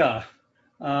 Micah.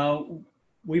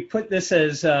 We put this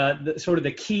as sort of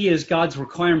the key is God's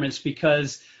requirements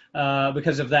because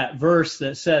of that verse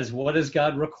that says, "What does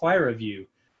God require of you?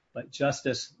 But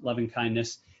justice, loving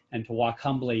kindness, and to walk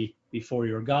humbly before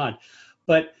your God."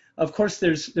 But of course,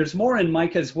 there's more in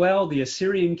Micah as well. The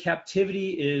Assyrian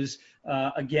captivity is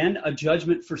again a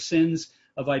judgment for sins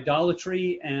of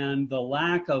idolatry and the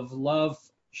lack of love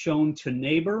shown to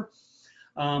neighbor.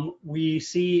 We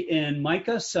see in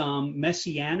Micah some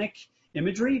messianic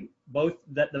imagery, both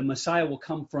that the Messiah will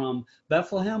come from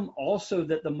Bethlehem, also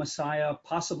that the Messiah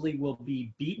possibly will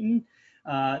be beaten.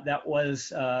 That was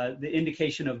the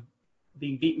indication of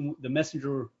being beaten. The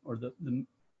messenger or the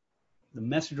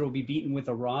messenger will be beaten with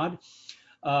a rod.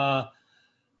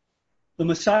 The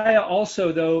Messiah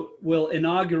also, though, will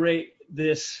inaugurate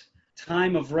this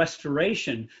time of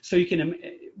restoration. So you can,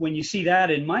 when you see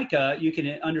that in Micah, you can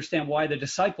understand why the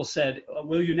disciples said,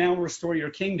 "Will you now restore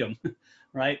your kingdom?"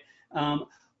 Right?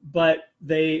 But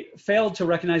they failed to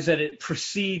recognize that it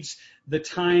precedes the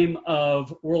time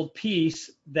of world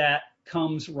peace that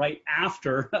comes right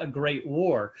after a great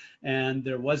war. And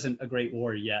there wasn't a great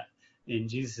war yet in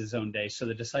Jesus' own day. So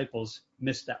the disciples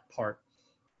missed that part.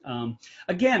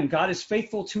 Again, God is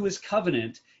faithful to his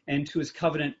covenant and to his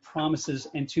covenant promises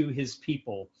and to his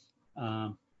people,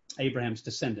 Abraham's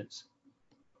descendants.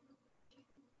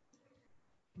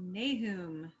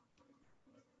 Nahum.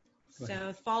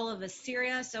 So fall of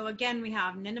Assyria. So again, we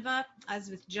have Nineveh, as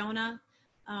with Jonah.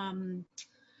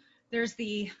 there's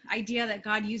the idea that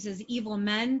God uses evil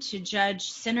men to judge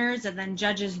sinners and then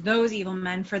judges those evil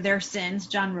men for their sins.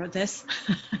 John wrote this.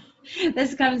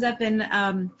 This comes up in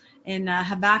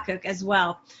Habakkuk as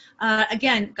well.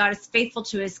 Again, God is faithful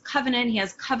to his covenant. He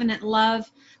has covenant love.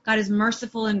 God is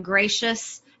merciful and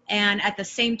gracious. And at the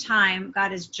same time,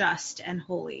 God is just and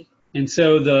holy. And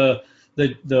so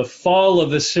the fall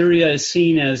of Assyria is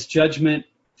seen as judgment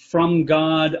from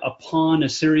God upon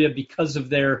Assyria because of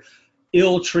their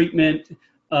ill treatment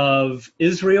of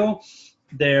Israel,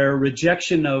 their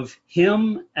rejection of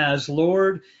him as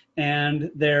Lord,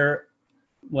 and their,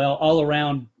 well, all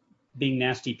around being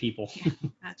nasty people. Yeah,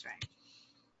 that's right.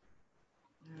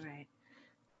 All right.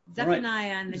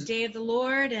 Zephaniah on the day of the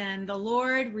Lord, and the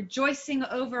Lord rejoicing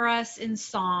over us in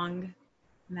song.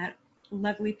 And that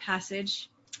lovely passage,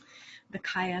 the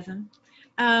chiasm.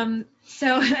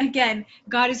 So again,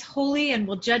 God is holy and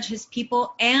will judge his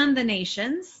people and the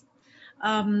nations.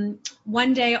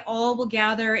 One day all will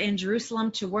gather in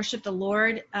Jerusalem to worship the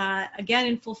Lord, again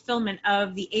in fulfillment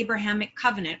of the Abrahamic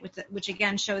covenant, which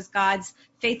again shows God's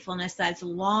faithfulness that's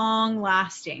long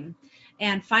lasting.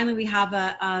 And finally, we have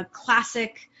a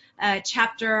classic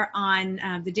chapter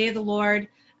on the day of the Lord,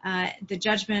 the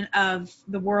judgment of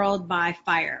the world by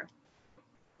fire.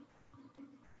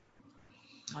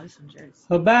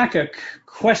 Habakkuk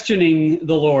questioning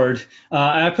the Lord.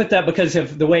 I put that because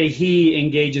of the way he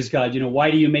engages God.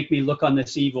 Why do you make me look on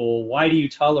this evil? Why do you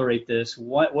tolerate this?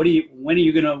 When are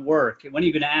you going to work? When are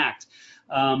you going to act?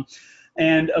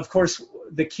 And of course,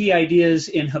 the key ideas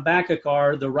in Habakkuk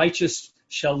are the righteous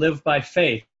shall live by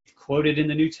faith, quoted in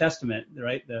the New Testament,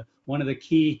 right? One of the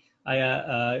key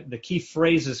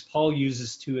phrases Paul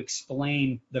uses to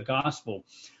explain the gospel.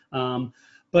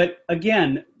 But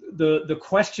again, the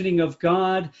questioning of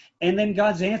God, and then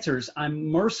God's answers. I'm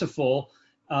merciful,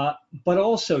 but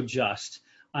also just.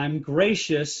 I'm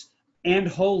gracious and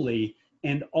holy,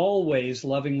 and always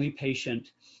lovingly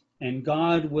patient. And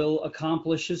God will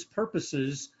accomplish his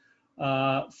purposes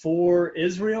for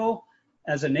Israel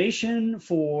as a nation,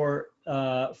 for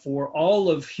all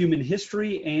of human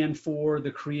history, and for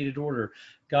the created order.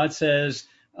 God says,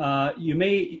 you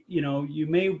may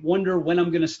wonder when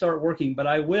I'm going to start working, but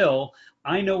I will.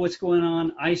 I know what's going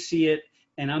on. I see it,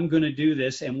 and I'm going to do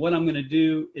this. And what I'm going to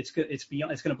do, it's going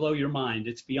to blow your mind.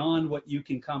 It's beyond what you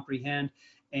can comprehend.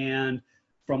 And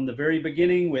from the very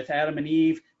beginning with Adam and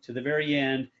Eve to the very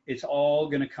end, it's all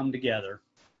going to come together.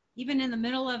 Even in the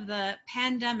middle of the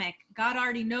pandemic, God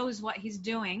already knows what he's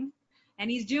doing,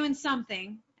 and he's doing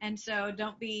something. And so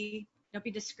don't be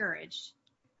discouraged.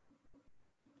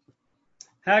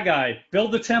 Haggai,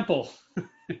 build the temple.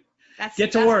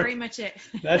 Get to work. That's pretty much it.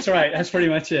 That's right. That's pretty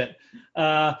much it.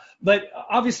 But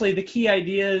obviously, the key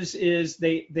ideas is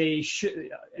they should.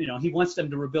 He wants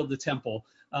them to rebuild the temple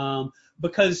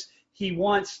because he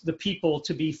wants the people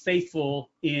to be faithful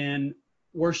in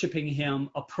worshiping him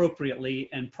appropriately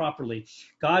and properly.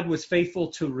 God was faithful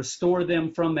to restore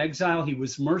them from exile. He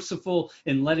was merciful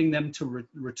in letting them to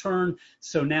return.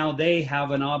 So now they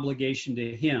have an obligation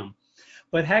to him.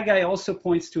 But Haggai also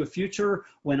points to a future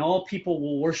when all people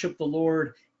will worship the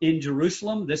Lord in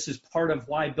Jerusalem. This is part of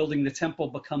why building the temple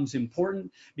becomes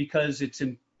important, because it's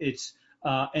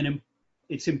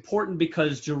important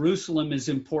because Jerusalem is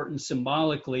important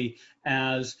symbolically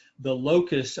as the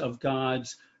locus of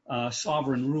God's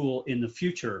sovereign rule in the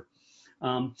future.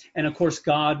 And of course,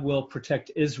 God will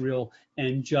protect Israel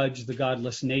and judge the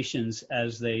godless nations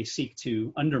as they seek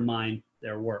to undermine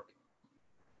their work.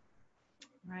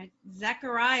 Right.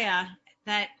 Zechariah,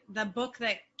 the book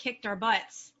that kicked our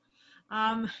butts.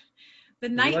 The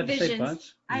night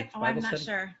visions. I'm not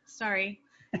sure. Sorry.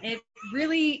 It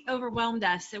really overwhelmed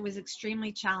us. It was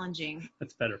extremely challenging.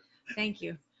 That's better. Thank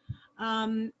you.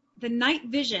 The night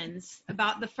visions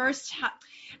about the first.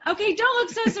 Okay, don't look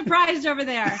so surprised over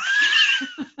there.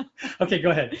 Okay,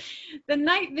 go ahead. The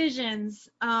night visions.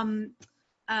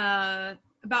 About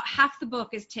half the book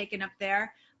is taken up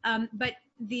there. But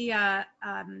the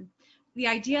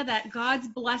idea that God's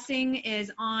blessing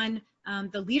is on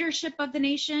the leadership of the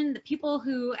nation, the people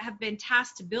who have been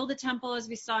tasked to build the temple, as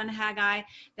we saw in Haggai,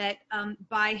 that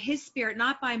by his spirit,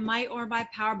 not by might or by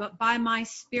power, but by my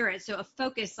spirit. So a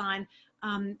focus on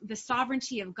the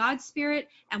sovereignty of God's spirit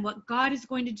and what God is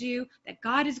going to do, that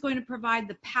God is going to provide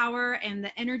the power and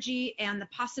the energy and the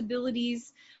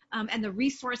possibilities and the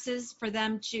resources for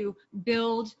them to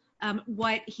build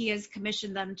what he has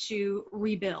commissioned them to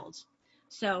rebuild.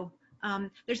 So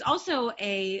there's also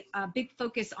a big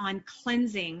focus on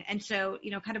cleansing. And so,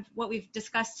 kind of what we've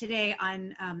discussed today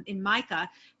in Micah,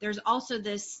 there's also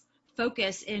this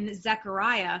focus in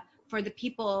Zechariah for the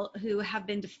people who have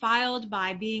been defiled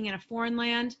by being in a foreign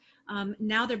land,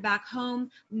 Now they're back home.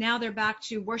 Now they're back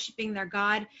to worshiping their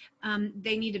God.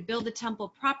 They need to build the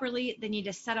temple properly. They need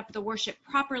to set up the worship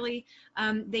properly.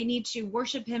 They need to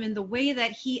worship him in the way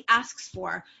that he asks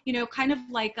for. Kind of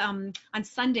like on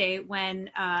Sunday when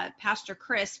Pastor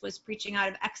Chris was preaching out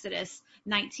of Exodus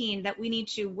 19, that we need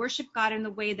to worship God in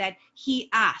the way that he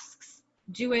asks.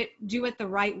 Do it the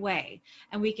right way.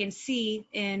 And we can see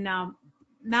in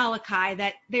Malachi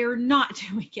that they're not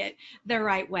doing it the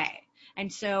right way. And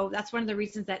so that's one of the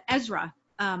reasons that Ezra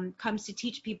comes to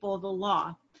teach people the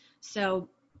law. So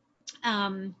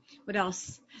what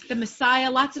else? The Messiah,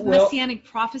 lots of messianic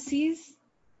prophecies.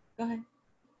 Go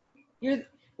ahead.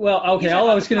 All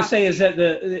I was going to say is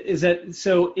that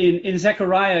so in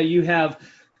Zechariah you have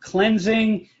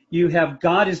cleansing, you have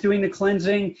God is doing the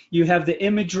cleansing, you have the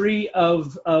imagery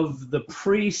of the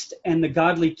priest and the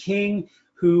godly king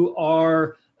who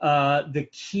are the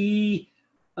key.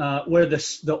 Where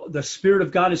the Spirit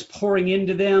of God is pouring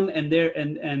into them, and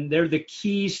they're the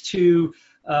keys to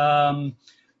the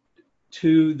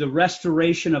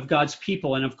restoration of God's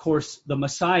people. And of course, the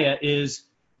Messiah is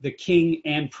the king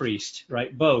and priest,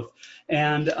 right? Both.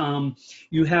 And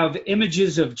you have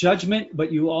images of judgment,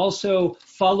 but you also,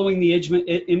 following the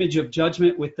image of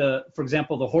judgment with for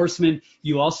example, the horsemen,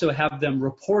 you also have them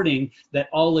reporting that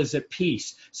all is at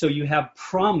peace. So you have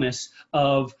promise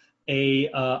of a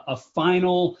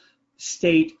final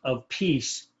state of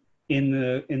peace in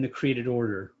the created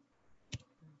order.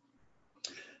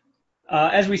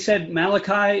 As we said,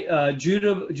 Malachi,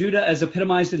 Judah as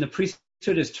epitomized in the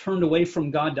priesthood has turned away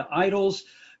from God to idols.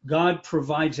 God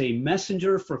provides a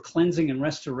messenger for cleansing and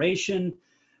restoration.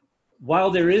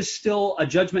 While there is still a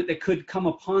judgment that could come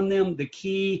upon them, the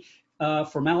key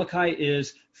for Malachi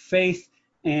is faith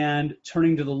and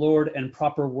turning to the Lord and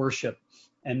proper worship.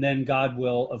 And then God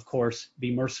will, of course,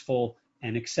 be merciful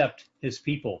and accept his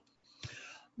people.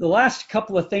 The last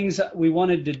couple of things that we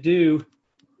wanted to do,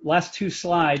 last two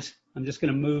slides, I'm just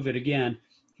going to move it again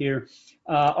here,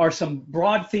 are some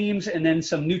broad themes and then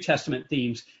some New Testament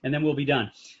themes, and then we'll be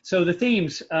done. So the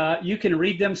themes, you can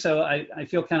read them, so I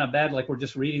feel kind of bad like we're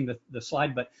just reading the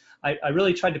slide, but I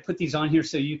really tried to put these on here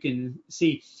so you can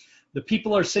see. The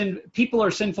people are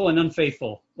sinful and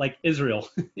unfaithful, like Israel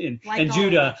and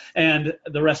Judah and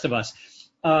the rest of us.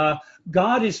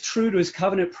 God is true to his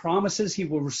covenant promises. He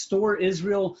will restore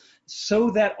Israel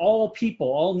so that all people,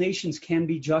 all nations can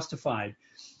be justified.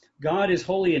 God is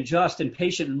holy and just and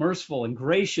patient and merciful and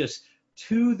gracious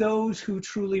to those who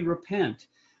truly repent.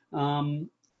 And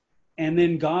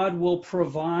then God will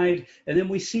provide, and then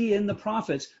we see in the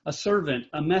prophets a servant,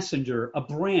 a messenger, a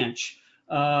branch,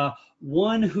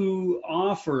 one who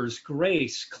offers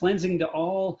grace, cleansing to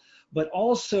all, but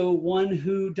also one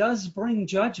who does bring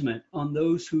judgment on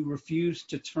those who refuse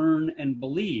to turn and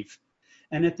believe.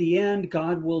 And at the end,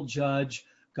 God will judge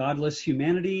godless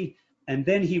humanity, and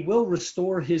then he will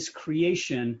restore his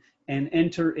creation and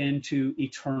enter into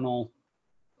eternal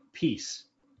peace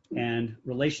and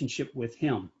relationship with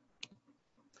him.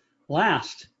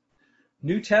 Last,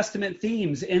 New Testament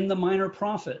themes in the minor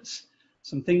prophets.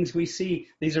 Some things we see,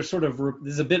 these are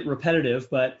this is a bit repetitive,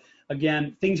 but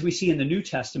again, things we see in the New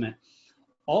Testament.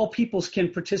 All peoples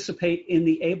can participate in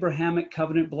the Abrahamic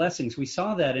covenant blessings. We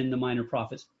saw that in the minor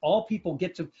prophets. All people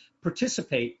get to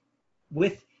participate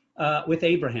with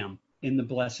Abraham in the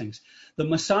blessings. The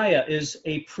Messiah is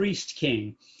a priest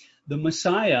king. The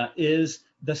Messiah is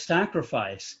the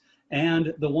sacrifice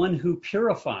and the one who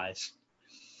purifies.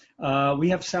 We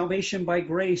have salvation by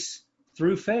grace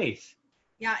through faith.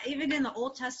 Yeah, even in the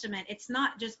Old Testament, it's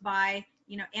not just by,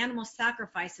 animal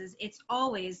sacrifices. It's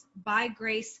always by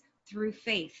grace through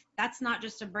faith. That's not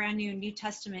just a brand New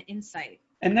Testament insight.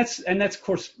 And that's of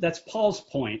course, that's Paul's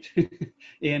point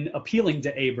in appealing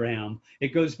to Abraham. It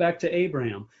goes back to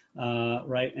Abraham,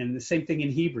 right? And the same thing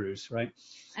in Hebrews, right?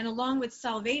 And along with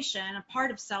salvation, a part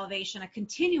of salvation, a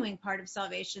continuing part of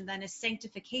salvation, then is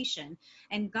sanctification.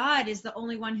 And God is the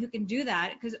only one who can do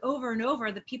that, because over and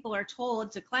over, the people are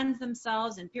told to cleanse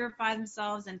themselves and purify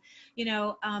themselves and,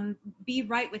 be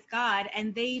right with God.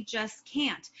 And they just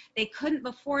can't. They couldn't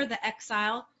before the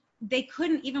exile. They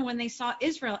couldn't even when they saw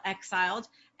Israel exiled,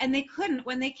 and they couldn't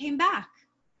when they came back.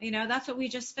 That's what we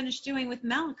just finished doing with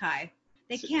Malachi.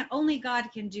 They can't. Only God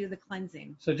can do the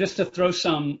cleansing. So just to throw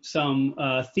some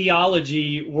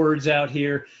theology words out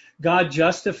here, God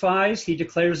justifies. He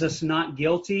declares us not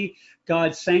guilty.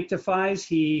 God sanctifies.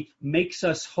 He makes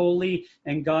us holy.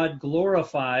 And God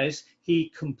glorifies.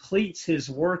 He completes his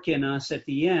work in us at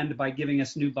the end by giving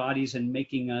us new bodies and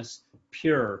making us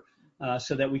pure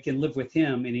so that we can live with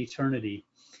him in eternity.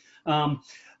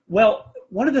 Well,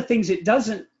 one of the things it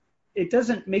doesn't it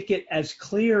doesn't make it as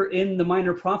clear in the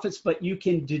minor prophets, but you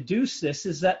can deduce this,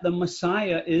 is that the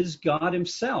Messiah is God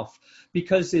himself,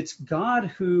 because it's God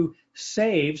who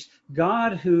saves,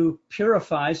 God who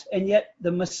purifies, and yet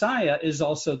the Messiah is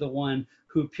also the one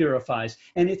who purifies,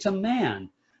 and it's a man.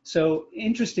 So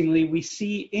interestingly, we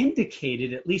see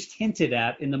indicated, at least hinted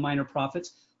at in the minor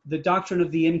prophets, the doctrine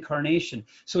of the incarnation.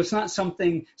 So it's not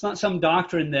some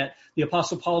doctrine that the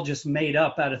Apostle Paul just made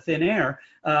up out of thin air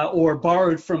or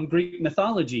borrowed from Greek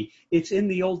mythology. It's in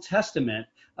the Old Testament,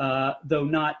 though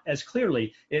not as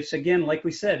clearly. It's, again, like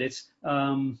we said,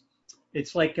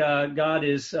 it's like God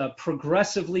is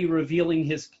progressively revealing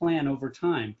his plan over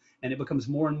time, and it becomes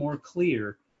more and more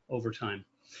clear over time.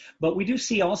 But we do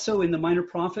see also in the minor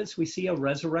prophets, we see a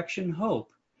resurrection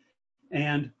hope.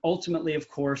 And ultimately, of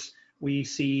course, we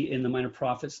see in the minor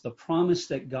prophets the promise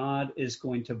that God is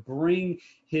going to bring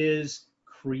his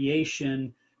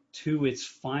creation to its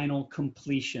final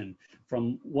completion.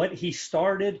 From what he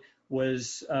started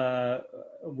was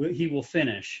he will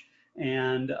finish.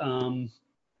 And and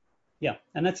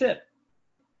that's it.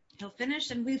 He'll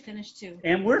finish, and we finish too.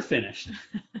 And we're finished.